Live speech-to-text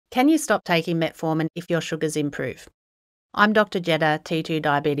Can you stop taking metformin if your sugars improve? I'm Dr. Jedha, T2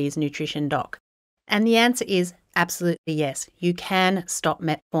 Diabetes Nutrition Doc. And the answer is absolutely yes. You can stop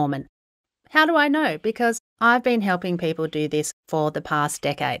metformin. How do I know? Because I've been helping people do this for the past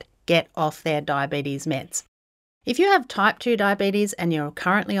decade, get off their diabetes meds. If you have type 2 diabetes and you're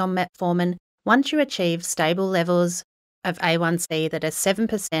currently on metformin, once you achieve stable levels of A1C that are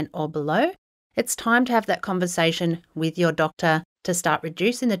 7% or below, it's time to have that conversation with your doctor to start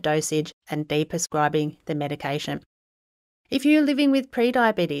reducing the dosage and deprescribing the medication. If you're living with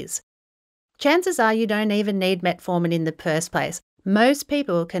prediabetes, chances are you don't even need metformin in the first place. Most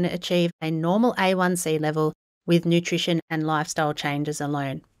people can achieve a normal A1C level with nutrition and lifestyle changes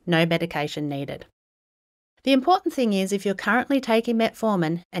alone. No medication needed. The important thing is if you're currently taking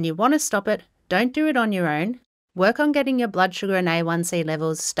metformin and you want to stop it, don't do it on your own. Work on getting your blood sugar and A1C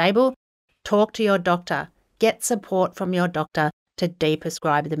levels stable. Talk to your doctor. Get support from your doctor to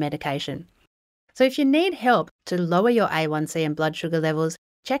deprescribe the medication. So if you need help to lower your A1C and blood sugar levels,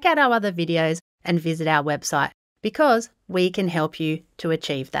 check out our other videos and visit our website because we can help you to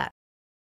achieve that.